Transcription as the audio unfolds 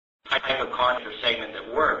type of content or segment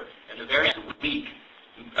that works, and the very next week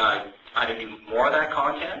either do more of that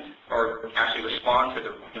content or actually respond to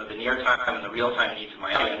the near-time and the real-time needs of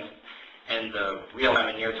my audience and the real-time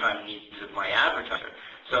and near-time needs of my advertiser.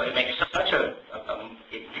 So it makes such an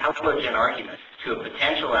intelligent argument to a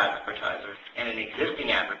potential advertiser and an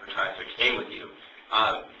existing advertiser to stay with you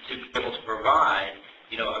to be able to provide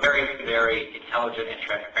a very, very intelligent and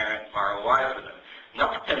transparent ROI for them.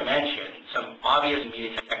 Not to mention some obvious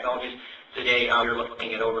media technologies. Today we're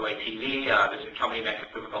looking at overlay TV. There's a company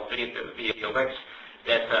that called Video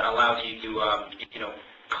that allows you to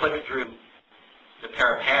click through the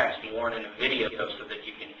pair of pants worn in a video so that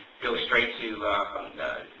you can go straight to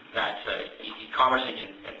that e-commerce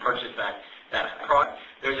engine and purchase that product.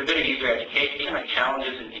 There's a bit of user education and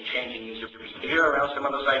challenges in changing user behavior around some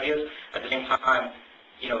of those ideas. At the same time,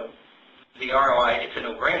 the ROI, it's a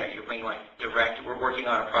no-brainer. You're being direct. We're working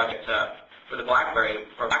on a project for the BlackBerry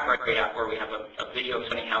app where we have a video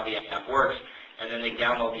explaining how the app works, and then they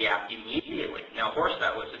download the app immediately. Now, of course,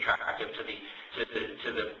 that was attractive to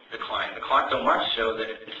the client. The client so much so that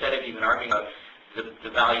instead of even arguing about the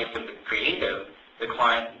value of the creative, the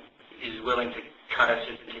client is willing to cut us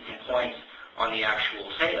into 10 points on the actual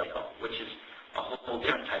sale, which is a whole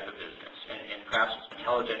different type of business, and perhaps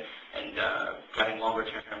intelligent and getting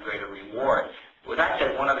longer-term greater reward. With that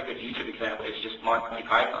said, one other good YouTube example is just Monty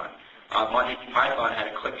Python. Monty Python had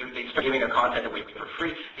a click-through. They started giving their content away for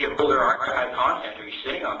free. If you have older archive content or you're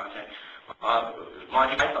sitting on content,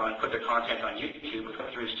 Monty Python put their content on YouTube with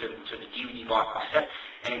click-throughs to the DVD box set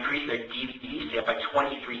and increased their DVD sale by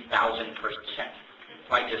 23,000%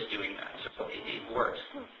 by just doing that. So it works.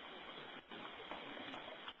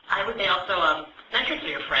 I would say also metrics are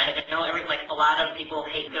your friend. I know a lot of people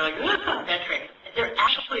hate going metrics. They're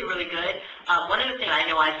actually really good. One of the things I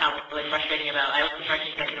know I found really frustrating about, I was a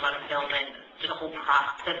directing executive on a film, and just the whole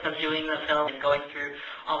process of doing the film and going through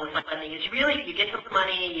all this funding is you get some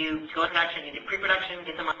money, you go to production, you do pre-production,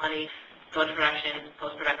 get some money, go to production,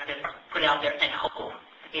 post-production, put it out there, and hope.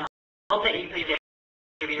 Hope that you get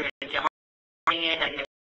your marketing it, and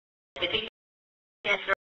I think it's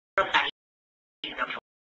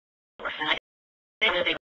I think the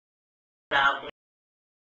thing about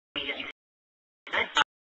media things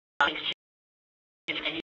change,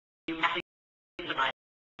 and you have to provide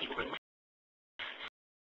people with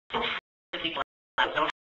people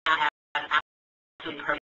don't have absolutely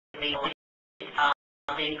perfectly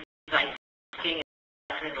things like seeing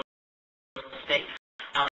a mistake.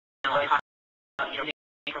 I talk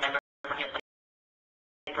about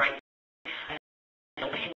right.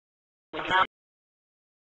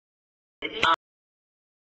 It's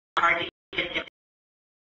hard to get it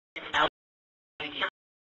out.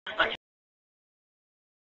 But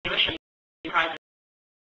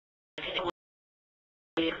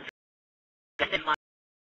you